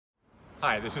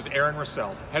Hi, this is Aaron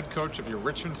Russell, head coach of your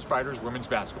Richmond Spiders women's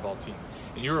basketball team,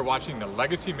 and you are watching the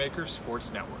Legacy Maker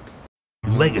Sports Network.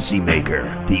 Legacy Maker,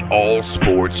 the All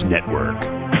Sports Network.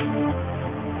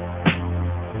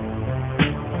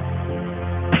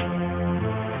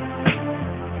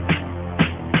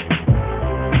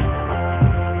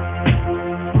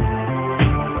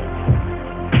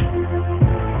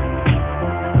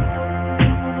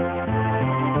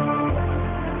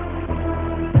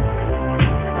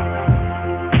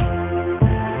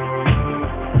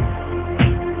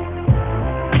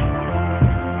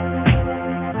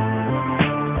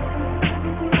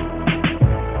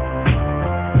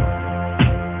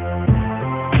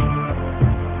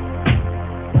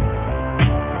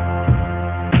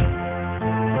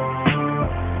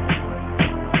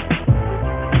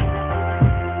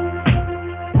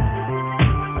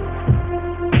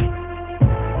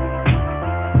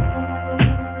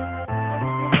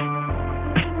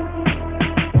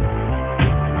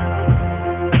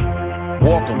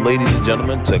 Welcome, ladies and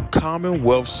gentlemen, to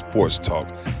Commonwealth Sports Talk,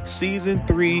 Season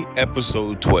 3,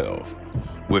 Episode 12,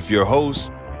 with your hosts,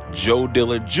 Joe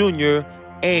Dillard Jr.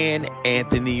 and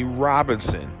Anthony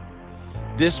Robinson.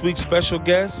 This week's special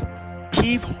guest,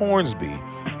 Keith Hornsby,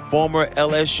 former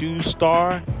LSU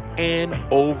star and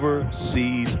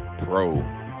overseas pro.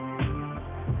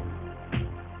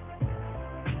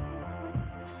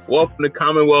 Welcome to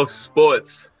Commonwealth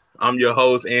Sports. I'm your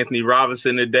host, Anthony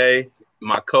Robinson, today.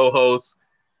 My co-host,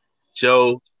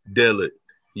 Joe Dillard.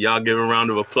 Y'all give a round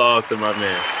of applause to my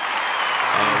man.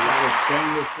 I've got a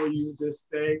banger for you this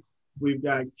day. We've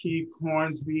got Keith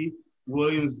Hornsby,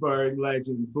 Williamsburg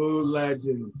legend, Boo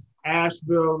legend,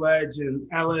 Asheville legend,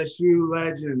 LSU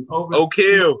legend. Oak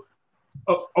Hill.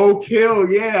 Oak Hill,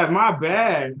 yeah, my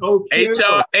bad. Oak Hill.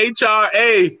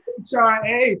 HRA.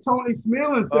 Tony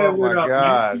Smillen said what up,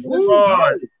 God.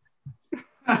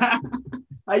 man.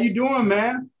 How you doing,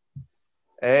 man?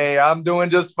 Hey, I'm doing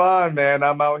just fine, man.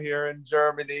 I'm out here in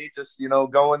Germany, just,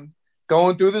 going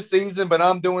through the season, but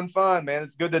I'm doing fine, man.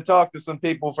 It's good to talk to some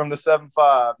people from the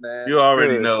 7-5, man. You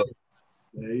already know.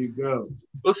 There you go.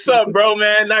 What's up, bro,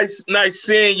 man? Nice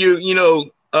seeing you,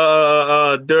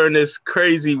 during this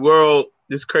crazy world,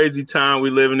 this crazy time we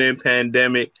living in,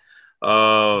 pandemic.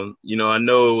 I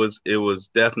know it was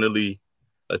definitely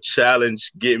a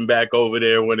challenge getting back over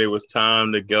there when it was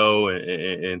time to go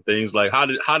and things like how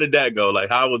did that go? Like,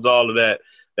 how was all of that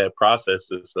process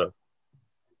and stuff?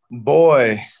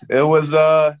 Boy, it was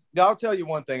I'll tell you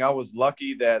one thing. I was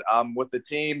lucky that I'm with the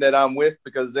team that I'm with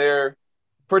because they're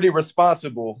pretty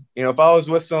responsible. If I was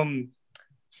with some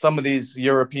of these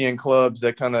European clubs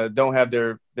that kind of don't have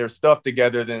their stuff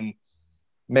together, then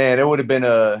man, it would have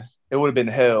been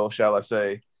hell, shall I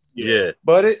say. Yeah,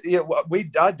 but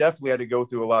I definitely had to go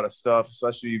through a lot of stuff,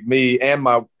 especially me and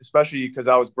especially because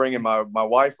I was bringing my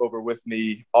wife over with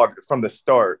me from the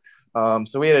start.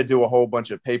 So we had to do a whole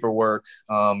bunch of paperwork,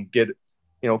 get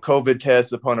COVID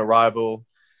tests upon arrival.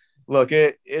 Look,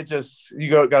 it just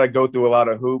got to go through a lot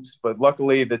of hoops, but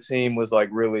luckily the team was like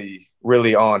really,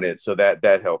 really on it, so that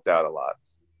helped out a lot.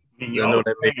 I know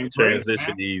that made the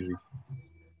transition easy.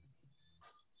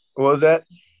 What was that?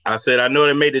 I said, I know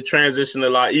it made the transition a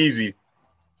lot easy.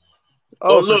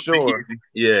 Oh, for sure.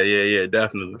 Yeah,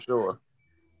 definitely. For sure.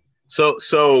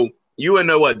 So you in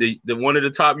the one of the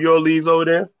top Euro leagues over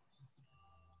there?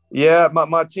 Yeah,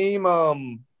 my team,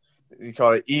 you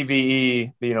call it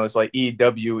EVE, it's like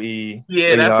EWE.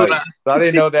 Yeah, that's what I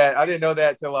didn't know that. I didn't know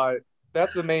that till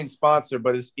that's the main sponsor,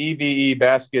 but it's EVE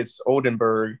Baskets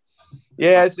Oldenburg.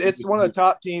 Yeah, it's one of the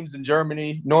top teams in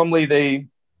Germany. Normally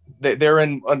they're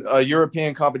in a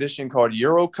European competition called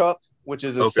Euro Cup, which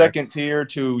is a second tier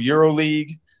to Euro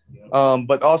League.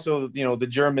 But also, the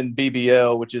German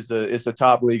BBL, which is it's a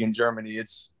top league in Germany.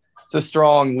 It's a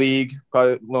strong league,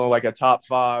 like a top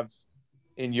 5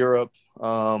 in Europe.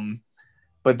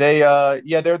 But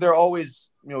they're always,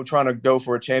 trying to go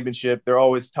for a championship. They're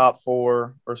always top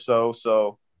 4 or so.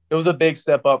 So it was a big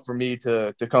step up for me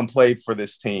to come play for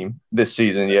this team this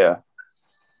season. Yeah.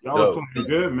 Y'all are playing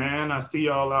good, man. I see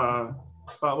y'all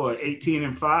about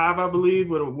 18-5, I believe,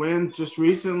 with a win just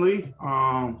recently.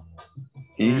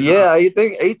 You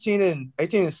think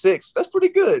 18-6. That's pretty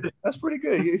good.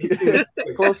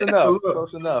 Close enough.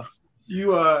 Close enough.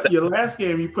 Your last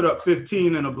game, you put up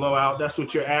 15 in a blowout. That's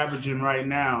what you're averaging right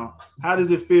now. How does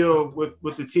it feel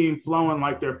with the team flowing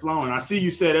like they're flowing? I see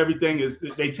you said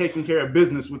they taking care of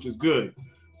business, which is good.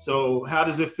 So how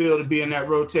does it feel to be in that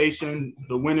rotation,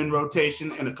 the winning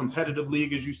rotation in a competitive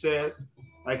league, as you said?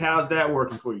 Like, how's that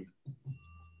working for you?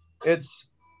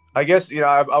 I guess,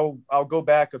 I'll go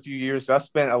back a few years. So I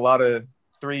spent a lot of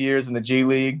 3 years in the G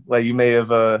League. Like you may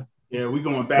have Yeah, we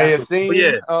going back. may have seen.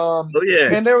 Yeah.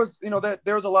 And there was,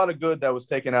 there was a lot of good that was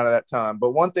taken out of that time.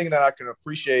 But one thing that I can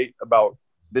appreciate about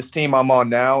this team I'm on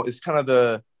now is kind of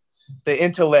the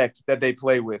intellect that they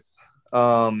play with.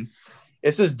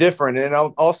 It's just different. And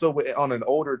I'm also on an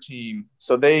older team,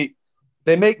 so they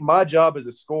make my job as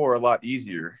a scorer a lot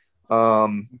easier.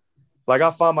 Like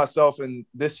I find myself in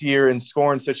this year in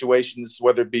scoring situations,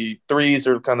 whether it be threes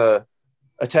or kind of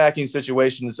attacking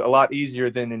situations, a lot easier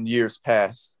than in years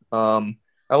past. A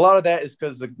lot of that is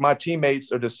because my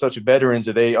teammates are just such veterans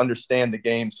that they understand the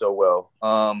game so well.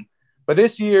 But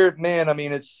this year, man, I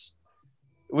mean,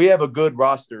 we have a good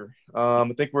roster. I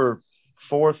think we're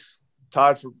fourth,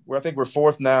 I think we're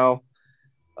fourth now.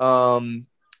 And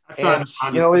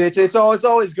it's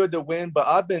always good to win, but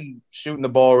I've been shooting the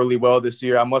ball really well this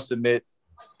year. I must admit,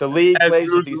 the league plays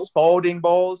with these Spalding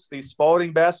balls, these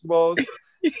Spalding basketballs,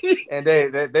 and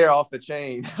they're off the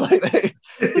chain. Like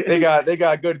they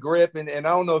got good grip, and I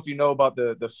don't know if you know about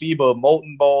the FIBA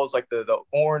molten balls, like the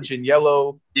orange and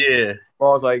yellow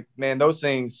balls. Like, man, those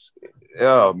things.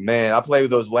 Oh man, I played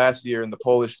with those last year in the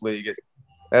Polish league.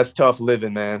 That's tough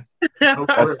living, man.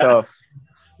 That's tough.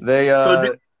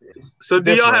 So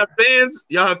do y'all have fans?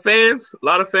 Y'all have fans? A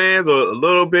lot of fans, or a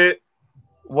little bit?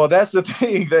 Well, that's the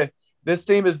thing. That this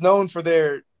team is known for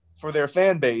their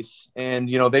fan base, and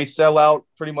they sell out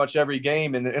pretty much every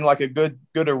game in like a good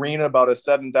arena, about a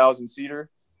 7,000 seater.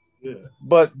 Yeah.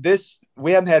 But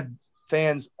we haven't had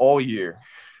fans all year.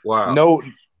 Wow. No,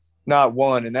 not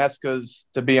one, and that's because,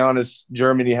 to be honest,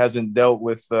 Germany hasn't dealt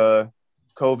with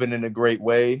COVID in a great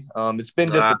way. It's been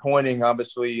disappointing,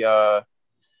 obviously.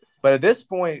 But at this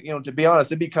point, to be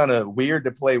honest, it'd be kind of weird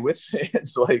to play with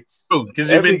fans. Like, because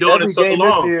you've been doing it so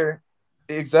long. This year,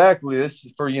 exactly. This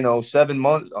is for 7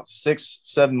 months,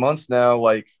 6-7 months now.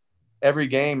 Like, every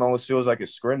game almost feels like a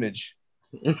scrimmage.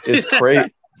 It's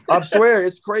crazy. I swear,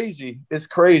 it's crazy. It's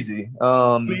crazy.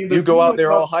 You go out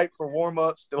there all hyped for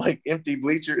warm-ups to like empty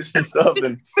bleachers and stuff,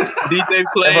 and DJ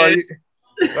playing.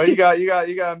 You got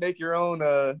to make your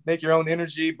own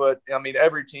energy. But I mean,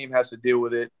 every team has to deal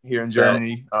with it here in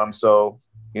Germany. So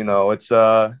it's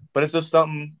but it's just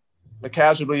something, the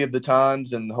casualty of the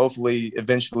times, and hopefully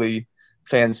eventually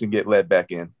fans can get let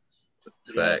back in.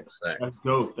 Facts. That's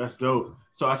dope.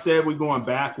 So I said we're going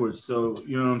backwards. So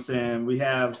you know what I'm saying? We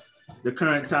have the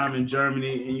current time in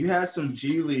Germany, and you had some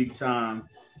G League time.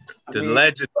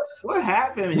 Legends. What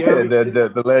happened? Yeah,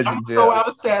 the legends. I'm throw out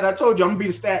a stat. I told you I'm gonna be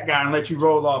the stat guy and let you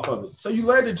roll off of it. So you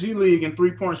led the G League in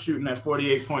 3-point shooting at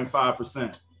 48.5%.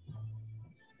 It's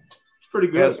pretty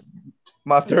good. Yes,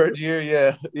 my third year,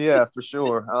 yeah, for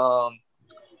sure.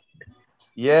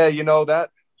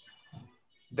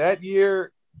 That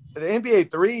year, the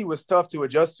NBA 3 was tough to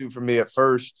adjust to for me at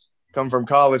first, coming from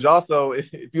college. Also,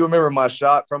 if you remember my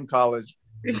shot from college,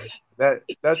 it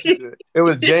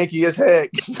was janky as heck.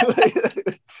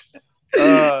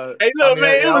 Hey, look,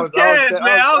 man, it was cash, man.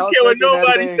 I don't care what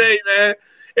nobody say, man.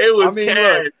 It was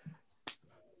cash.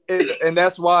 And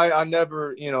that's why I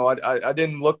never, I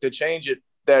didn't look to change it.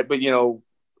 But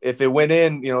if it went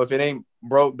in, if it ain't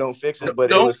broke, don't fix it.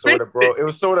 But it was sort of broke. It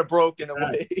was sort of broke in a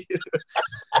way.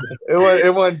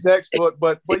 It wasn't textbook,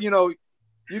 but you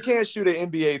can't shoot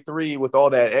an NBA 3 with all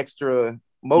that extra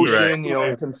motion,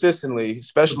 consistently,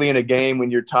 especially in a game when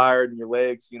you're tired and your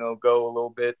legs, go a little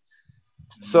bit.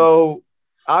 So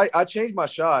I changed my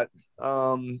shot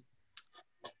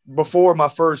before my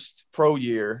first pro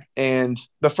year, and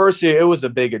the first year it was a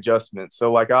big adjustment.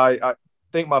 So like I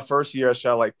think my first year I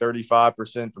shot like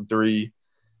 35% from three,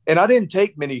 and I didn't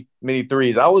take many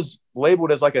threes. I was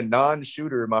labeled as like a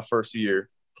non-shooter my first year,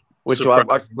 which I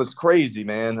was crazy,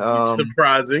 man.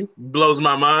 Surprising, blows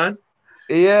my mind.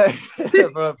 Yeah,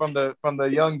 from the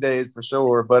young days for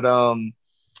sure. But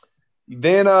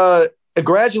then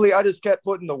gradually I just kept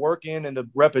putting the work in and the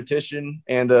repetition,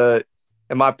 and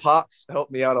my pops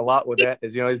helped me out a lot with that.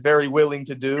 As he's very willing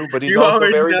to do, but he's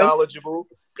also very knowledgeable.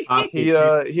 He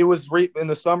was in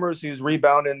the summers, he was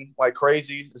rebounding like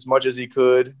crazy as much as he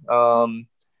could. And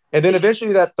then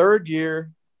eventually that third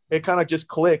year, it kind of just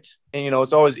clicked. And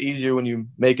it's always easier when you're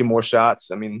making more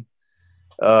shots. I mean,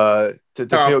 to get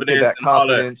that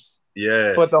confidence.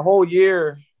 Yeah. But the whole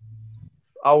year,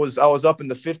 I was up in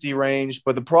the 50 range.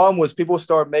 But the problem was people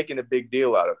started making a big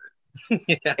deal out of it.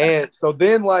 Yeah. And so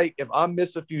then, like, if I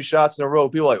miss a few shots in a row,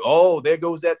 people are like, oh, there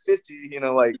goes that 50,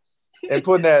 and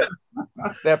putting that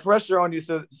pressure on you.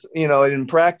 So, in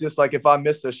practice, like if I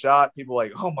missed a shot, people are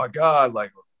like, oh my God,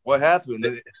 like what happened?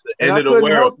 It's the end of the world.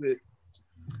 Help it.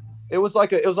 It was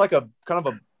like a kind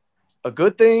of a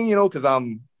good thing, because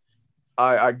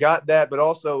I got that, but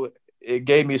also it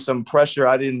gave me some pressure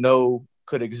I didn't know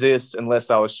could exist unless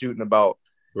I was shooting about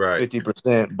right.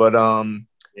 50%. But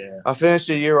I finished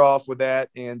the year off with that,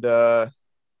 and I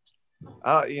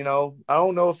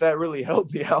don't know if that really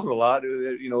helped me out a lot.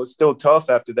 It's still tough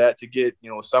after that to get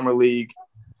a summer league,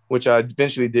 which I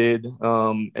eventually did,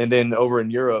 and then over in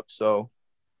Europe. So,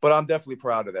 but I'm definitely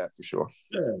proud of that for sure.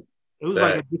 Yeah. It was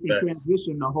like a different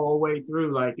transition the whole way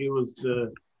through. Like it was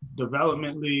the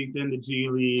development league, then the G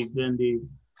League, then the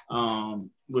I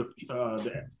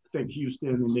think Houston,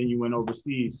 and then you went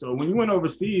overseas. So when you went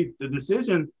overseas, the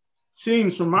decision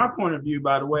seems, from my point of view,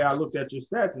 by the way I looked at your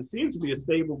stats, it seems to be a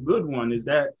stable, good one. Is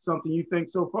that something you think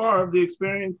so far of the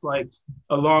experience, like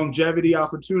a longevity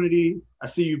opportunity? I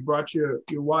see you brought your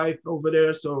wife over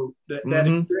there, so that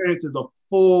experience is a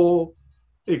full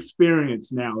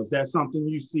experience now. Is that something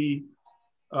you see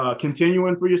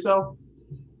continuing for yourself?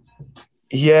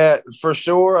 Yeah, for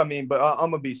sure. I mean, but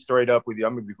I'm gonna be straight up with you.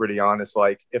 I'm gonna be pretty honest.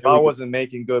 Like, if I wasn't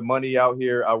making good money out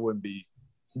here, I wouldn't be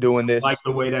doing this. Like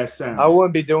the way that sounds. I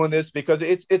wouldn't be doing this because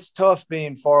it's tough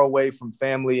being far away from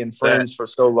family and friends for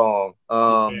so long.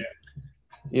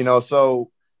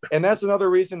 So, and that's another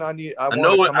reason I know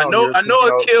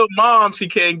it killed mom. She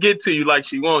can't get to you like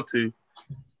she want to.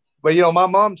 But my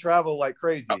mom traveled like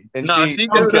crazy, and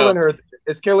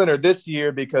it's killing her this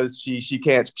year because she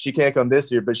can't come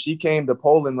this year. But she came to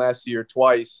Poland last year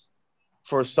twice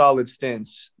for solid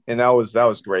stints, and that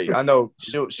was great. I know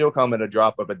she'll come at a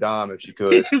drop of a dime if she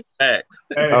could.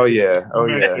 Oh yeah.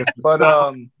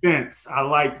 But stints. I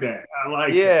like that.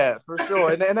 Yeah, for sure,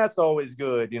 and that's always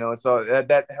good. So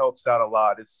that helps out a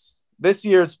lot. This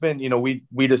year it's been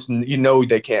we just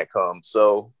they can't come,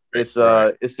 so it's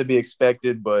to be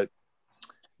expected. But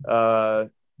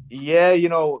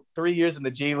 3 years in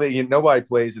the G League, nobody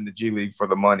plays in the G League for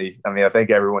the money. I mean, I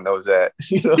think everyone knows that.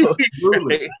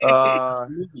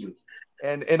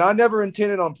 And I never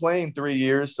intended on playing 3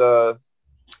 years. I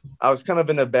was kind of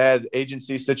in a bad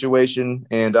agency situation,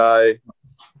 and I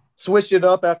switched it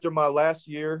up after my last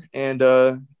year and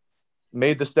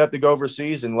made the step to go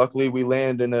overseas. And luckily, we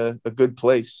landed in a good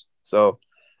place. So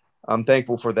I'm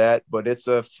thankful for that. But it's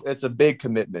a big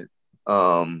commitment.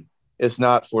 It's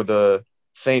not for the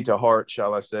faint of heart,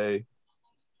 shall I say?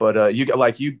 But you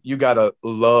gotta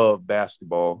love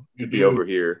basketball to be over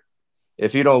here.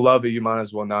 If you don't love it, you might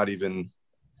as well not even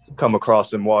come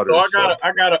across some waters. So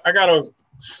I got a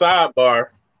sidebar.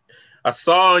 I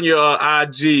saw on your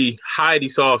IG Heidi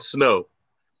saw snow.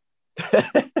 And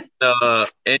how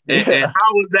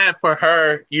was that for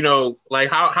her? Like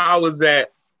how was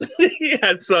that?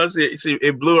 So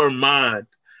it blew her mind.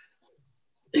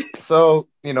 So,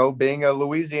 being a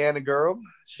Louisiana girl,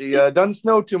 she doesn't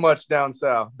snow too much down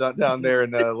south, down there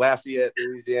in Lafayette,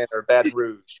 Louisiana, or Baton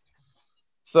Rouge.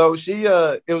 So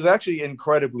it was actually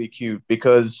incredibly cute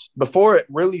because before it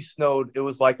really snowed, it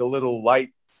was like a little light,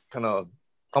 kind of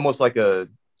almost like a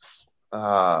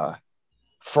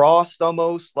frost,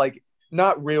 almost like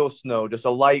not real snow, just a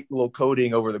light little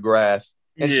coating over the grass.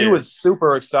 And she was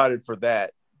super excited for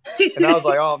that. And I was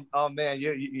like, oh man,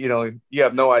 you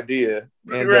have no idea.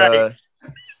 And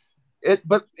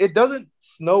but it doesn't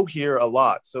snow here a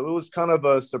lot, so it was kind of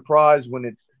a surprise when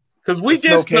it, because we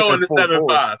get snow in the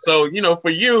 7.5. So for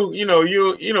you,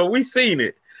 we seen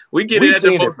it. We get it at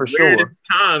the most weirdest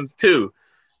times too.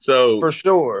 So for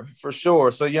sure.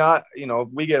 So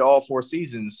we get all 4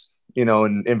 seasons,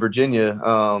 in Virginia.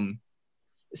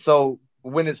 So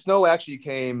when the snow actually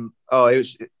came,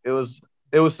 it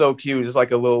was so cute. It's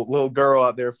like a little girl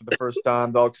out there for the first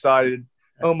time, all excited.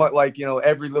 Oh my,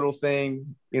 every little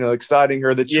thing, exciting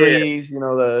her. The trees,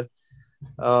 the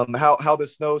how the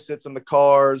snow sits on the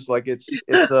cars. Like it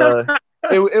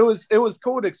was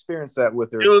cool to experience that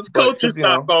with her. It was culture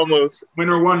shock almost.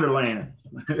 Winter Wonderland.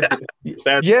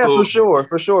 Yeah, cool.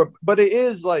 For sure. But it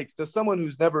is like, to someone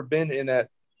who's never been in that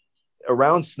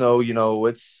around snow,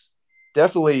 it's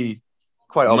definitely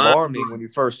quite alarming when you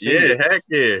first see it. Heck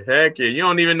yeah. You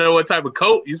don't even know what type of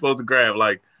coat you're supposed to grab.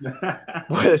 Like,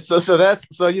 so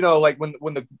like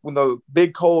when the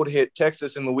big cold hit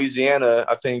Texas and Louisiana,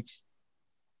 I think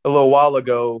a little while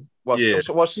ago, while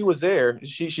she was there,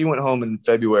 she went home in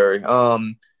February.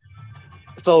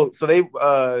 So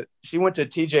she went to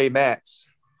TJ Maxx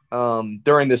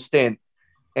during the stint,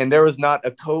 and there was not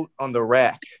a coat on the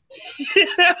rack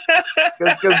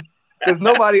because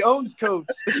nobody owns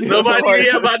coats. Nobody,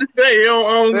 about to say, they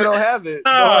don't have it.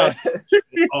 But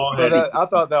I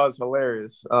thought that was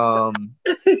hilarious. And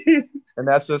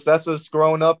that's just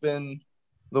growing up in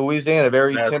Louisiana,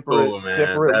 very temperate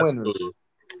winters. Cool.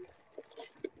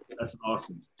 That's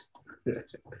awesome.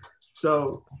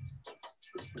 So,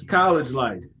 college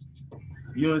life,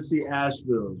 UNC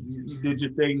Asheville. You did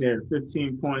your thing there.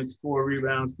 15 points, 4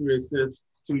 rebounds, 3 assists,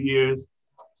 2 years.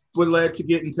 what led to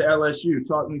getting to LSU?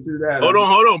 Talk me through that. Hold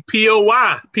on.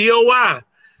 POY.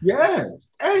 Yeah.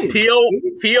 Hey.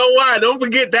 POY. Don't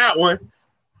forget that one.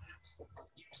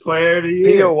 Player of the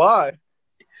year. POY.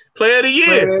 Player of the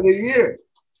year. Player of the year.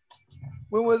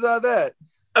 When was that?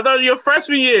 I thought your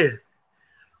freshman year.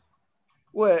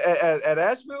 What, at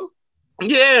Asheville?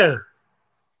 Yeah.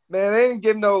 Man, they didn't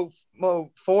give no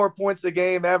 4 points a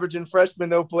game, averaging freshman,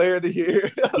 no player of the year.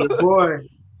 Your boy.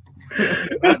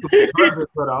 That's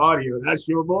perfect for the audio. That's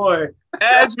your boy.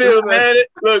 Asheville, man.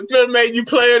 Look, just made you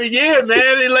player of the year,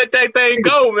 man. They let that thing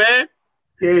go, man.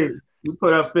 Hey, you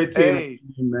put up 15, Hey.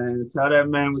 man. Tell that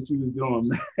man what you was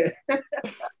doing, man.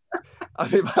 I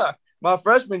mean, my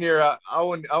freshman year, I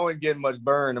wasn't getting much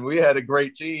burn. I mean, we had a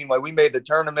great team. Like, we made the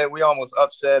tournament. We almost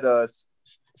upset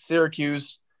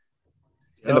Syracuse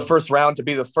in the first round to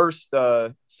be the first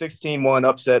 16-1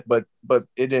 upset, but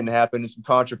it didn't happen. Some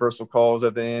controversial calls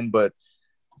at the end. But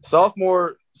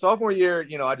sophomore year,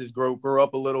 you know, I just grew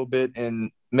up a little bit, and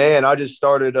man, I just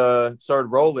started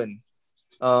rolling.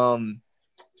 In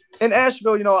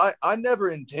Asheville, you know, I never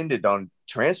intended on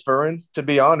transferring, to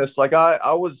be honest. Like, I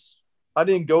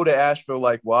didn't go to Asheville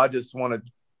like, well, I just want to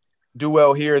do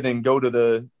well here, then go to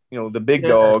the big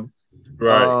dog.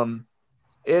 Right.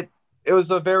 It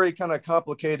was a very kind of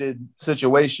complicated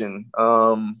situation.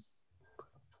 I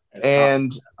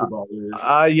could,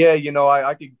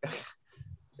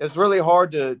 it's really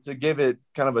hard to give it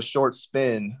kind of a short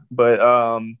spin, but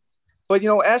you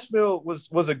know, Asheville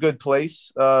was a good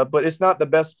place, but it's not the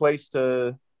best place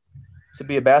to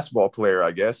be a basketball player,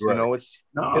 I guess. Right. You know, it's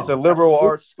a liberal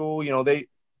arts school. You know,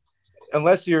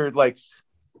 unless you're like,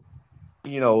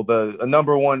 you know, a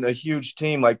number one, a huge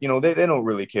team, like, you know, they don't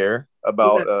really care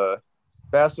about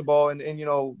basketball, and you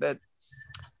know that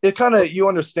it kind of, you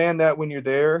understand that when you're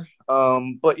there.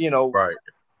 But you know, right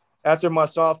after my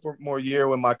sophomore year,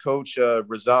 when my coach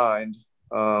resigned,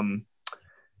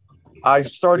 I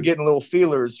started getting little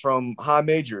feelers from high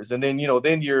majors, and then your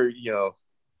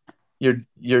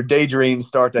daydreams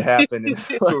start to happen. And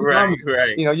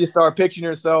right. You know, you start picturing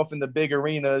yourself in the big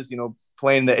arenas, you know,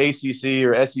 playing the ACC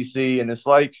or SEC, and it's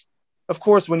like, of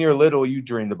course, when you're little, you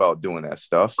dreamed about doing that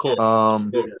stuff.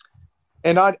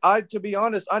 And I, to be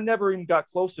honest, I never even got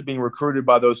close to being recruited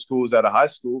by those schools out of high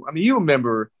school. I mean, you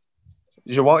remember,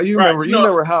 Jawan, you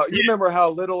remember how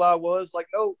little I was. Like,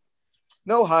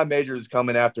 no high majors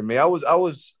coming after me. I was a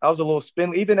little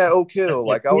spin. Even at Oak Hill,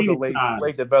 like, I was a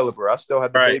late developer. I still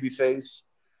had the baby face,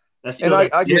 and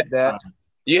I get that.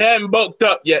 You hadn't bulked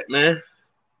up yet, man.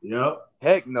 Yep.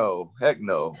 Heck no.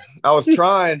 I was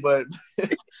trying, but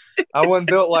I wasn't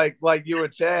built like you or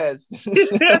Chaz.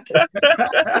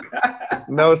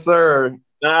 No, sir.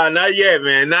 Nah, not yet,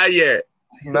 man. Not yet.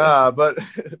 Nah, but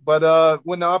when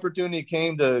the opportunity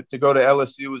came to go to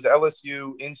LSU, it was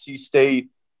LSU, NC State,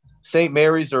 St.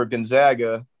 Mary's, or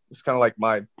Gonzaga. It's kind of like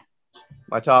my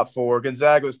top four.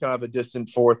 Gonzaga was kind of a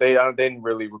distant fourth. They didn't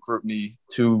really recruit me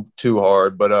too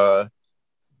hard, but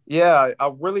yeah,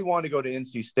 I really wanted to go to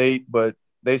NC State, but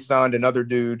they signed another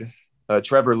dude,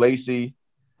 Trevor Lacey,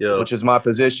 which is my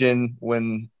position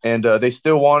and they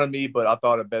still wanted me, but I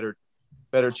thought a better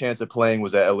chance of playing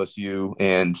was at LSU,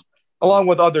 and along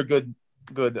with other good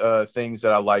things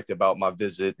that I liked about my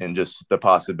visit and just the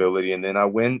possibility. And then I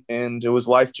went, and it was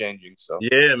life-changing. So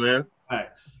yeah, man. Nice.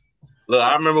 Look,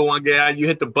 I remember one guy, you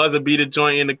hit the buzzer beater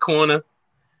joint in the corner.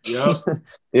 Yep.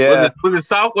 Yeah. Was it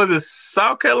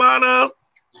South Carolina?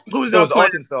 Who was that?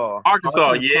 Arkansas.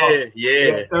 Arkansas.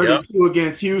 Yeah. 32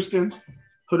 against Houston.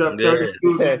 Put up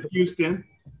 32 against Houston.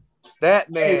 That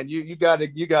man, you got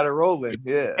it rolling.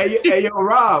 Yeah. Hey, yo,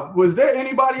 Rob, was there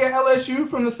anybody at LSU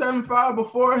from the 7-5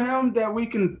 before him that we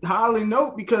can highly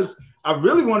note? Because I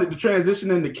really wanted to transition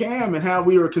into Cam and how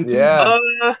we were continuing.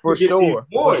 Yeah, for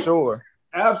sure.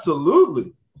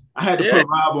 Absolutely. I had to put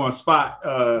Rob on spot.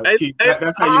 That's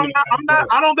how you.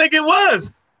 I don't think it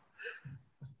was.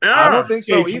 I don't think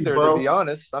so either, to be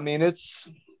honest. I mean,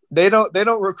 they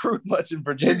don't recruit much in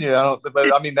Virginia.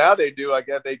 But I mean, now they do. I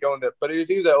guess they go into. But he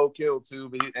was at Oak Hill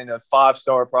too, and a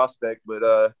 5-star prospect.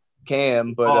 But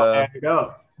Cam, but added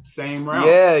up, same route.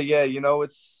 Yeah. You know,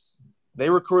 they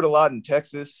recruit a lot in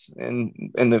Texas and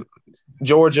the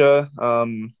Georgia,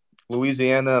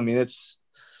 Louisiana. I mean, it's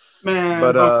man.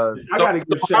 But I gotta give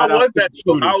a shout out.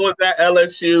 How was that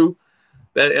LSU?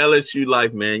 That LSU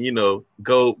life, man. You know,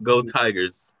 go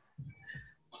Tigers.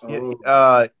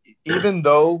 Even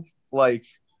though, like,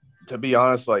 to be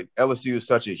honest, like, LSU is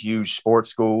such a huge sports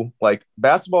school. Like,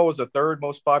 basketball was the third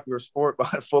most popular sport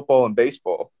behind football and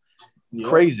baseball. Yep.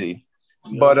 Crazy.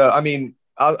 Yep. But I mean,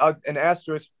 I an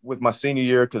asterisk with my senior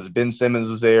year because Ben Simmons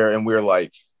was there, and we were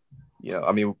like,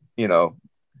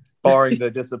 barring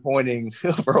the disappointing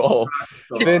overall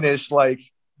finish. Like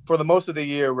for the most of the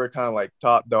year, we're kind of like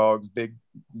top dogs, big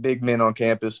men on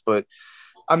campus. But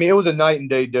I mean, it was a night and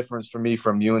day difference for me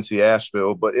from UNC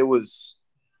Asheville, but it was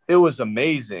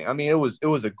amazing. I mean, it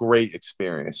was a great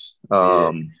experience.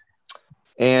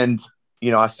 And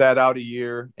I sat out a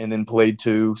year and then played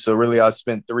 2. So really I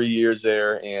spent 3 years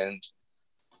there. And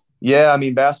yeah, I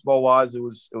mean, basketball wise, it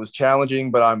was challenging,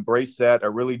 but I embraced that. I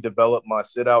really developed my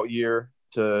sit out year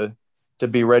to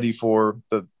be ready for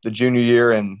the junior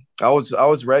year. And I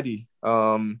was ready.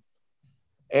 Bulked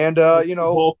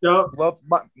up.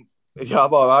 Yeah,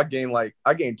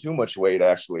 I gained too much weight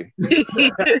actually.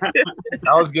 I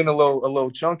was getting a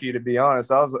little chunky, to be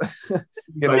honest. I was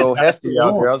getting a little hefty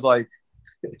out there. I was like,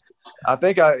 I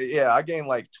think I gained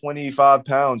like 25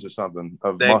 pounds or something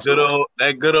of muscle.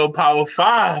 That good old Power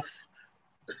 5.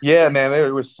 Yeah, man, they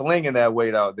were slinging that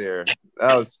weight out there.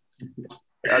 That was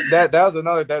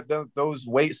another those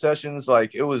weight sessions.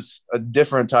 Like it was a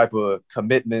different type of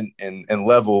commitment and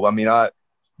level. I mean,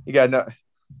 you got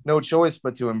no choice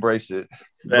but to embrace it.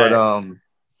 But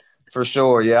for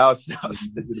sure, yeah, I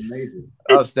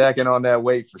was stacking on that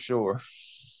weight for sure.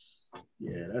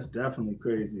 Yeah, that's definitely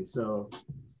crazy. So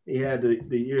he had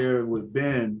the year with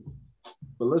Ben,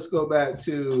 but let's go back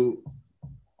to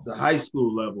the high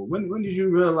school level. When did you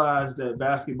realize that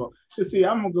basketball? See,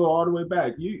 I'm gonna go all the way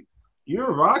back.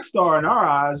 You're a rock star in our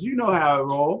eyes. You know how it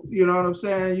rolled. You know what I'm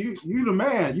saying? You the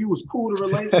man. You was cool to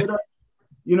relate with us.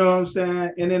 You know what I'm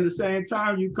saying? And in the same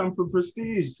time, you come from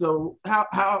prestige. So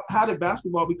how did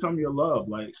basketball become your love?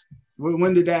 Like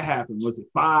when did that happen? Was it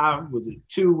 5? Was it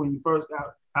 2 when you first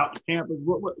out to campus?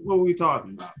 What were we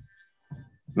talking about?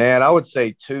 Man, I would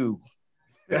say 2.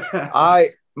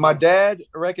 My dad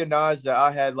recognized that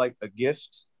I had like a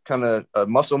gift, kind of a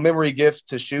muscle memory gift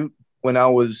to shoot when I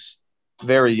was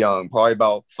very young, probably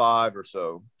about 5 or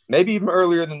so, maybe even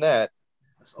earlier than that.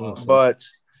 That's awesome. But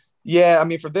yeah, I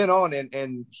mean, from then on,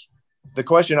 and the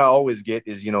question I always get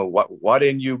is, why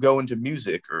didn't you go into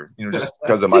music, or just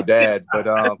because of my dad?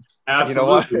 But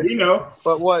absolutely,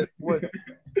 But what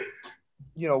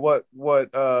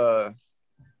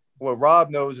Rob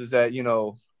knows is that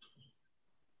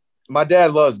my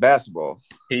dad loves basketball.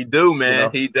 He do,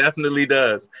 man. He definitely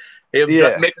does. He'll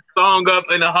make a song up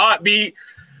in a heartbeat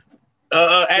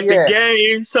at the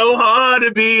game. So hard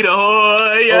to beat a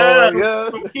whore. Yeah.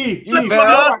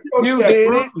 You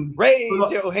did it.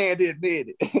 Raise your hand and admit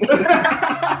it.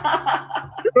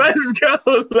 Let's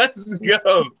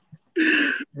go.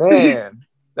 Man,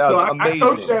 that was amazing. I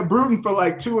coached at Bruton for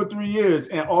like 2 or 3 years,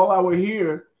 and all I would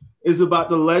hear is about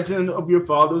the legend of your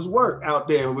father's work out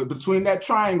there between that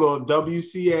triangle of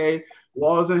WCA,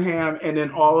 Walsingham, and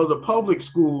then all of the public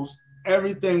schools.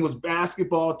 Everything was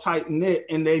basketball tight knit,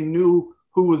 and they knew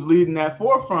who was leading that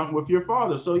forefront with your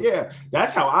father. So yeah,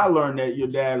 that's how I learned that your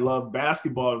dad loved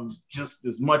basketball just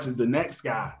as much as the next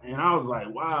guy. And I was like,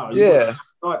 wow, I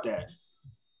thought that.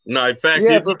 No, in fact,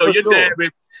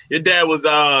 your dad was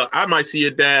I might see your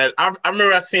dad. I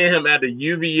remember I seen him at the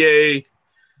UVA.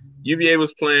 UVA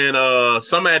was playing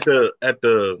some at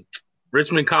the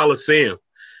Richmond Coliseum.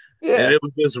 Yeah. And it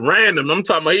was just random. I'm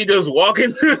talking about he just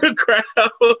walking through the crowd.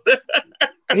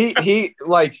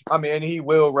 he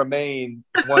will remain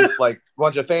once like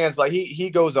bunch of fans. Like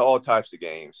he goes to all types of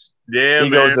games. Yeah,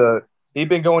 he's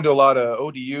been going to a lot of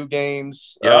ODU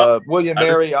games. Yep. William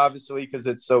Mary, obviously, because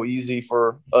it's so easy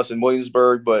for us in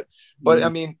Williamsburg. But I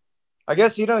mean, I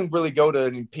guess he doesn't really go to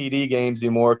any PD games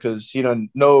anymore because he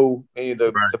doesn't know any of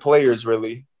the players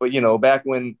really. But back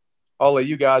when all of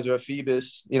you guys are at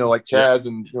Phoebus, like Chaz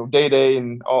and Day Day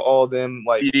and all of them,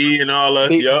 like PD and all us,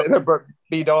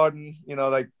 B. Darden,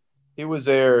 like he was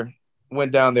there,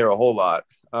 went down there a whole lot.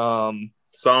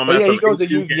 He goes to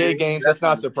UVA games. That's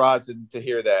not surprising to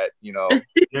hear that,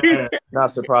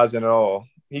 Not surprising at all.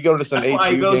 He goes to some HU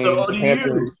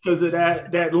games. Because of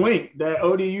that link. That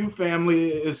ODU family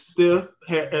is stiff.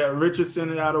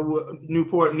 Richardson out of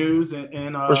Newport News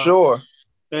and for sure.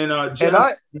 And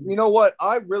I, what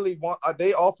I really want,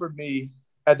 they offered me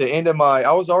at the end of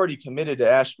I was already committed to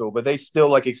Asheville, but they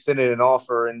still extended an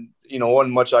offer, and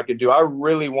wasn't much I could do. I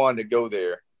really wanted to go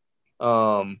there,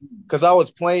 because I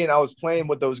was playing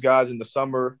with those guys in the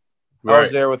summer. Right. I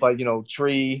was there with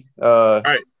Tree,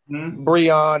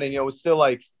 Breon, and it was still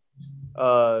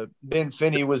Ben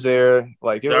Finney was there.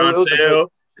 It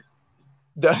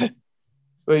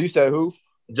was you said who?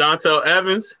 Jontel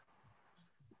Evans.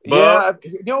 Bub.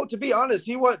 Yeah, to be honest,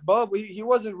 he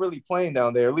wasn't really playing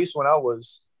down there, at least when I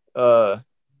was. I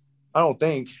don't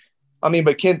think. I mean,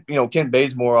 but Kent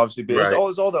Bazemore obviously, but it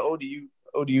was all the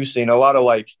ODU scene. A lot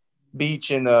of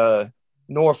Beach and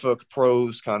Norfolk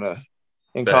pros kind of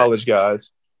and college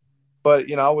guys. But,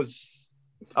 you know,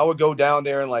 I would go down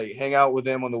there and like hang out with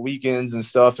them on the weekends and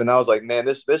stuff. And I was like, man,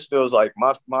 this feels like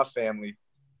my family.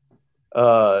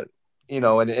 You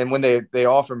know, and when they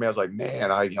offered me, I was like,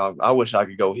 man, I wish I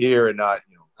could go here and not,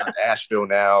 you know, not Asheville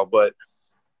now. But,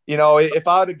 you know, if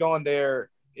I would have gone there,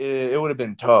 it would have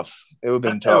been tough. It would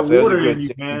have been tough. It was a good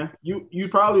team. Man. You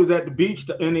probably was at the beach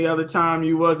any other time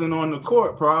you wasn't on the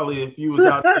court. Probably if you was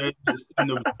out there in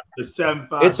the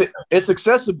 7-5. It's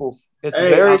accessible. It's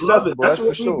very accessible. That's for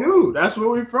what sure. we do. That's where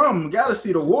we're from. We got to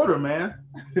see the water, man.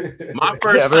 My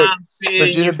first time seeing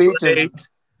Virginia Beach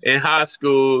in high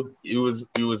school, it was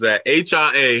at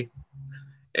HIA.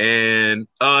 And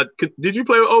did you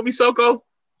play with Obi Soko?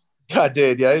 I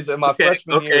did, yeah. He's in my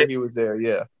freshman year. He was there,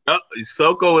 yeah.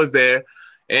 Soko was there,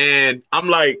 and I'm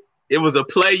like, it was a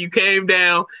play. You came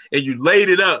down and you laid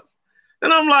it up,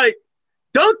 and I'm like,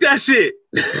 dunk that shit.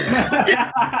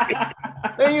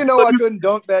 And you know I couldn't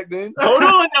dunk back then.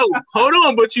 Hold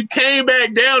on. But you came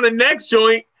back down the next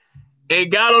joint and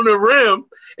got on the rim,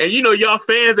 and you know y'all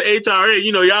fans of HRA,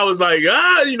 you know y'all was like,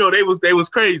 you know they was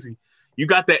crazy. You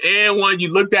got the and one.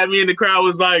 You looked at me, and the crowd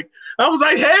was like, I was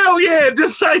like, hell yeah,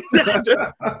 just like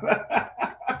that.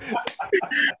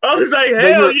 I was like,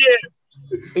 hell yeah.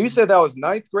 You said that was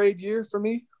 9th grade year for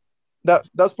me.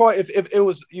 That's probably if it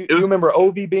was. You remember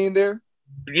Ovi being there?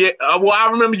 Yeah. Well, I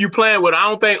remember you playing with. I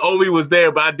don't think Ovi was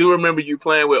there, but I do remember you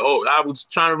playing with. I was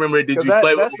trying to remember. Did you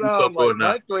play with Ovi so or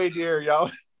not? 9th grade year,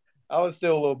 y'all. I was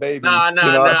still a little baby. Nah.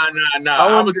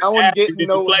 I wasn't getting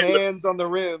no hands on the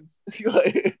rim.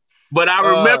 But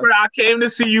I remember I came to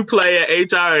see you play at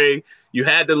HRA. You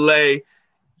had to lay,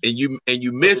 and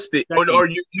you missed it, or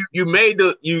you made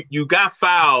you got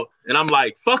fouled, and I'm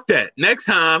like, fuck that. Next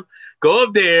time, go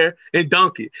up there and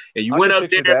dunk it. And you went up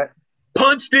there,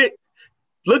 punched it,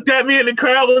 looked at me, and the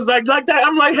crowd was like that.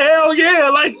 I'm like, hell yeah,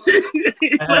 like get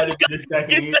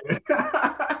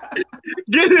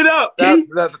it up.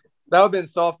 That would have been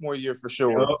sophomore year for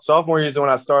sure. Yep. Sophomore year is when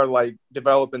I started like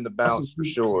developing the bounce for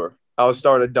sure. I was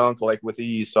starting to dunk like with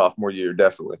ease sophomore year,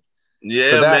 definitely. Yeah,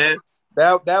 so man.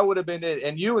 That would have been it.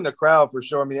 And you in the crowd for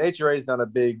sure. I mean, HRA is not a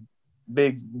big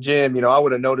gym. You know, I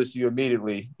would have noticed you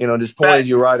immediately. You know, just pointed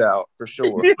you right out for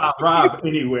sure. Rob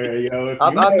anywhere, yo.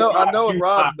 I know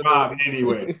Rob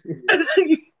anywhere.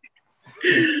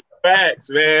 Facts,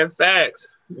 man. Facts.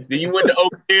 Then you went to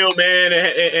Oak Hill, man,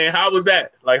 and how was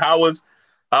that? Like, how was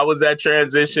that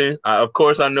transition? Of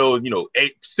course, I know, you know,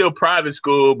 still private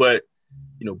school, but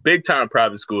you know, big time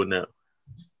private school now.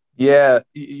 Yeah,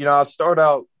 you know, I started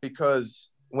out because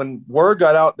when word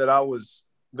got out that I was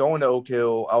going to Oak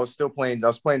Hill, I was playing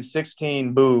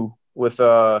 16 Boo with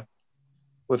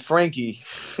Frankie.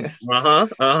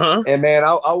 And man,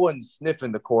 I wasn't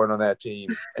sniffing the court on that team.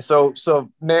 So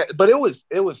man, but it was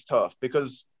tough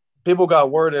because people got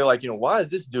word. They're like, you know, why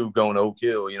is this dude going to Oak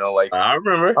Hill? You know, like I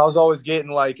remember I was always getting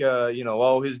like, you know,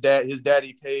 oh, his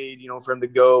daddy paid, you know, for him to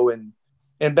go. And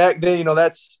back then, you know,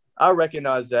 I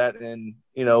recognized that. And,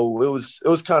 you know, it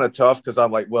was kind of tough because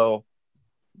I'm like, well,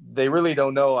 they really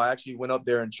don't know. I actually went up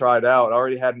there and tried out. I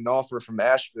already had an offer from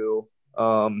Asheville.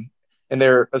 And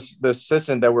the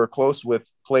assistant that we're close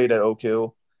with played at Oak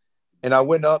Hill. And I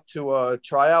went up to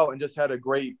try out and just had a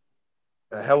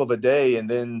hell of a day. And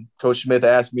then Coach Smith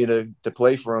asked me to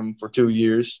play for him for 2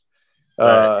 years.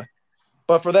 Right.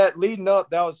 But for that leading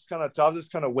up, that was kind of tough. I was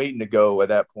just kind of waiting to go at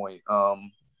that point.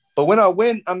 But when I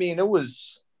went, I mean, it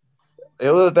was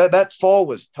that fall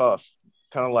was tough.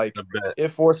 Kind of like it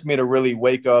forced me to really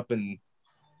wake up and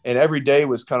every day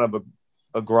was kind of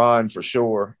a grind for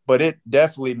sure. But it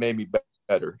definitely made me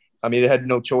better. I mean, it had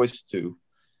no choice to.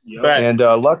 Yep. And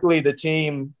luckily, the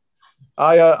team,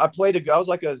 I was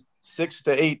like a 6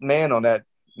 to 8 man on that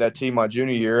team my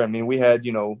junior year. I mean, we had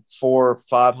 4 or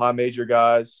 5 high major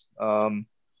guys. But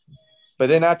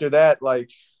then after that, like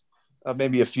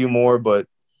maybe a few more, but.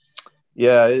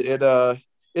 Yeah,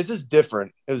 it's just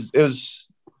different. It was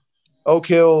Oak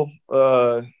Hill.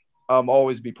 I'm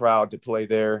always be proud to play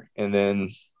there. And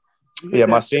then,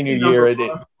 my senior year,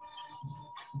 what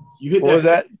was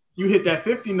that? You hit that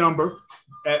 50 number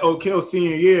at Oak Hill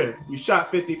senior year. You shot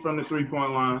 50 from the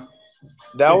 3-point line.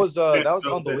 That was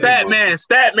unbelievable.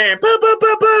 Stat man.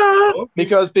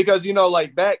 Because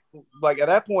like back like at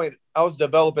that point, I was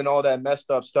developing all that messed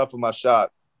up stuff with my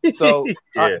shot. So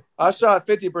yeah. I shot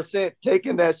 50%,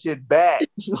 taking that shit back.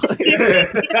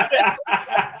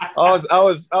 I was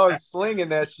slinging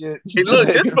that shit. Hey, look,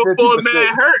 this before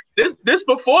Matt hurt. This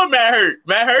before Matt hurt.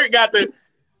 Matt hurt got the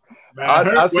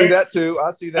Man, I see that too.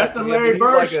 I see that. That's the too. Larry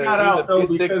Bird shout out, though.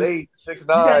 He's Because 6'8", you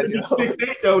got 6'9". to be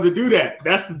 6'8", though, to do that.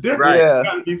 That's the difference. Right. Yeah. You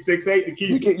got to be 6'8" to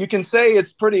keep it. You can say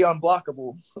it's pretty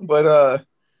unblockable, but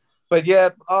yeah.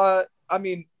 I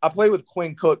mean, I played with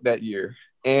Quinn Cook that year,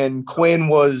 and Quinn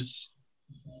was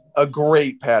a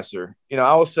great passer. You know,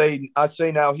 I'd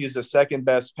say now he's the second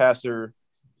best passer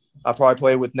I probably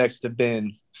played with next to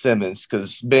Ben Simmons,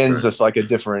 because Ben's just like a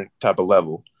different type of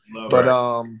level.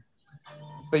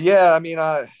 But yeah, I mean,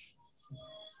 I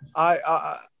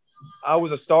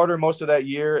was a starter most of that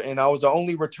year, and I was the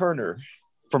only returner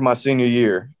for my senior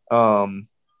year. So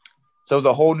it was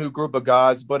a whole new group of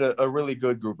guys, but a really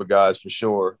good group of guys for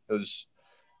sure. It was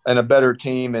and a better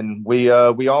team, and we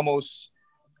almost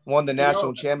won the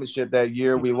national championship that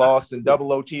year. We lost in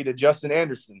double OT to Justin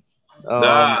Anderson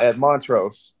at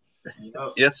Montrose.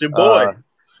 Yes, your boy.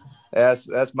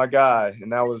 That's my guy,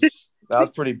 and that was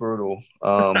pretty brutal.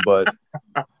 But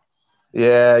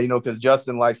yeah, you know, because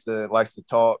Justin likes to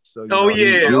talk. So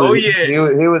he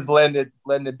was letting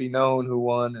it be known who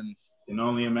won, and can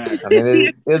only imagine. I mean,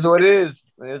 it is what it is.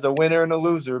 There's a winner and a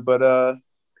loser, but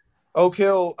Oak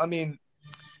Hill, I mean,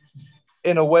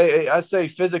 in a way, I say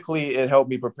physically it helped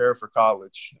me prepare for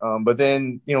college. But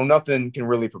then, you know, nothing can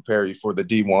really prepare you for the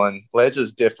D1. It's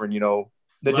just different, you know.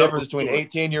 The difference between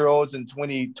 18-year-olds and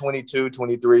 20, 22,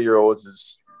 23-year-olds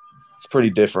is pretty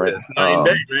different. It's night and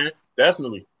day, man.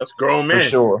 Definitely. That's grown man. For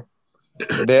sure.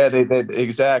 they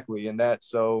exactly. And that,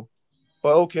 so,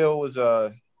 but Oak Hill was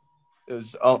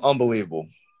unbelievable.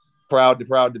 Proud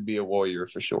to be a Warrior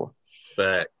for sure.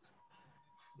 Facts.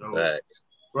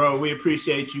 Bro, we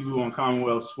appreciate you on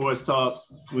Commonwealth Sports Talk.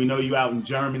 We know you out in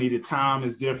Germany. The time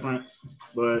is different,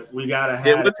 but we gotta have.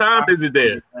 Yeah, what time is it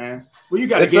there? Man. Well, you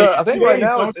gotta I think right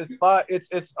now it's 5.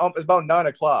 It's about 9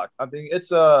 o'clock. I think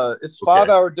it's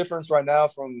 5-hour difference right now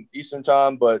from Eastern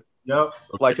time, but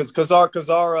like because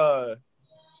our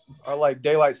like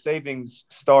daylight savings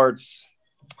starts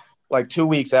like 2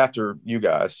 weeks after you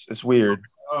guys. It's weird.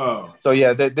 Oh, so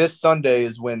yeah, this Sunday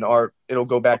is when it'll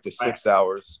go back to 6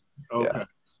 hours. Okay. Yeah.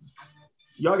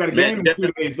 Y'all got a game in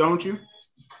 2 days, don't you?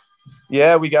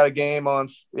 Yeah, we got a game on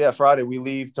Friday. We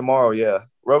leave tomorrow. Yeah,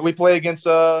 we play against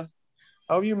you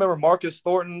remember Marcus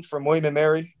Thornton from William and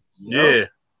Mary? Yeah,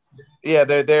 yeah.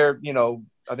 They're you know,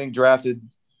 I think drafted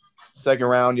second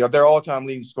round. You know, they're all-time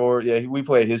leading scorer. Yeah, we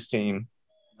play his team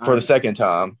for the second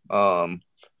time.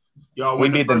 We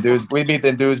beat them dudes. We beat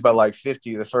them dudes by like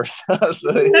 50 the first time.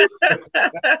 So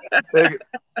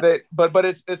but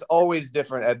it's always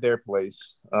different at their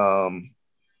place.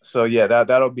 So yeah,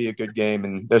 that'll be a good game,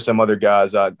 and there's some other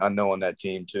guys I know on that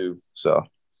team too. So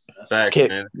facts,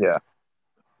 man. Yeah,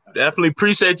 definitely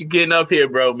appreciate you getting up here,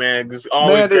 bro, man. It's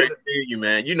always great seeing you,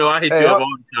 man. You know I hit you up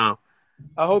all the time.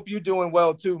 I hope you're doing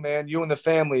well too, man. You and the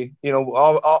family. You know,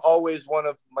 always one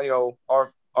of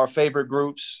our favorite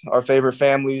groups, our favorite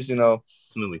families. You know,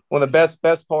 absolutely. One of the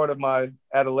best part of my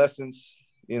adolescence.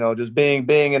 You know, just being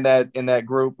in that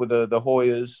group with the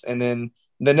Hoyas, and then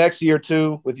the next year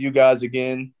too with you guys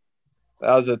again.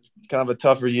 That was a kind of a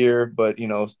tougher year, but you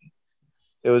know,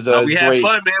 it was. We had great.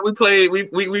 Fun, man.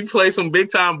 We played some big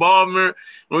time ball, man.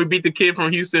 When we beat the kid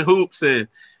from Houston Hoops, and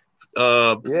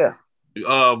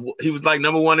he was like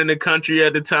number 1 in the country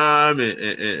at the time,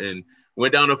 and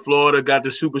went down to Florida, got the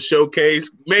Super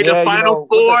Showcase, made the Final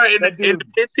Four in the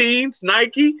 15s.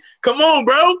 Nike, come on,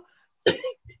 bro.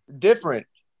 Different.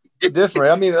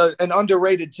 I mean, an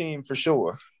underrated team for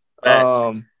sure.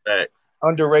 Facts.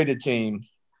 Underrated team.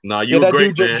 No, you were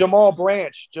great, man. Jamal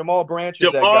Branch. Jamal Branch.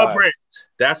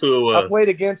 That's who it was. I played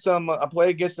against him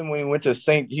when he went to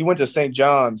St.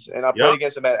 John's, and I played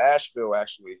against him at Asheville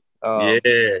actually.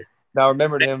 Yeah. Now I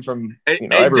remembered him from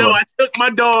Joe,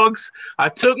 I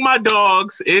took my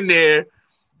dogs in there,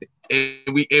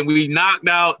 and we knocked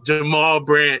out Jamal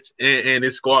Branch and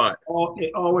his squad.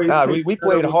 We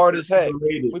played hard as heck.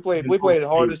 We played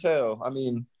hard as hell. I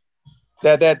mean,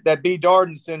 that B.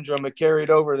 Darden syndrome it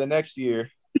carried over the next year.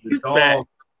 Facts.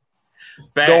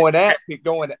 Going at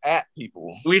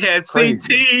people. We had CT.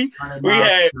 We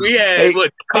had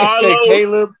what,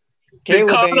 Carlos?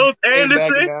 Carlos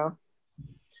Anderson.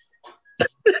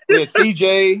 We had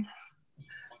CJ.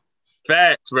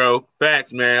 Facts, bro.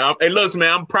 Facts, man. Hey, listen,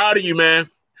 man. I'm proud of you, man.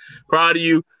 Proud of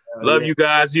you. Love you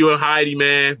guys. You and Heidi,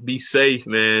 man. Be safe,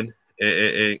 man.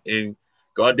 And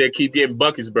go out there, keep getting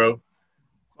buckets, bro.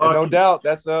 No doubt.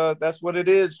 That's what it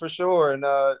is for sure. And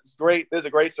it's great. There's a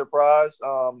great surprise.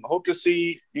 Hope to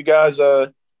see you guys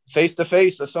face to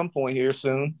face at some point here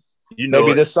soon.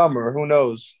 Maybe this summer. Who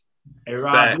knows? Hey,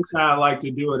 Rob, Facts. this is how I like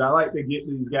to do it. I like to get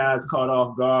these guys caught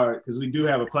off guard because we do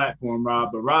have a platform, Rob,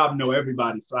 but Rob know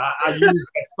everybody. So I use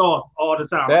that sauce all the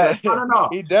time. I'm like, no.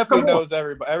 He definitely knows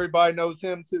everybody. Everybody knows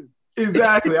him too.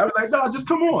 Exactly. I'll be like, no, just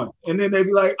come on. And then they'd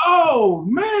be like, oh,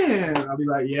 man. I'll be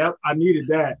like, yep, I needed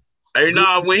that. Hey,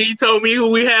 no, when he told me who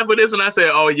we have for this one, I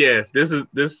said, oh, yeah, this is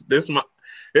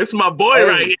my boy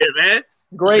right here, man.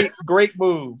 Great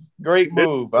move. Great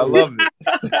move. I love it.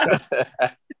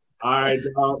 All right,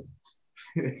 dog.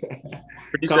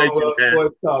 Appreciate you, man.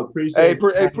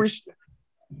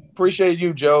 Appreciate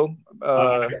you, Joe,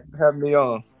 having me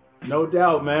on. No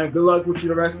doubt, man. Good luck with you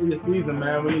the rest of the season,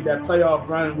 man. We need that playoff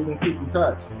run. We're going to keep in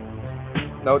touch.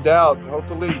 No doubt.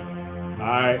 Hopefully. All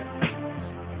right.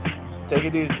 Take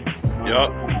it easy.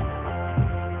 Yup.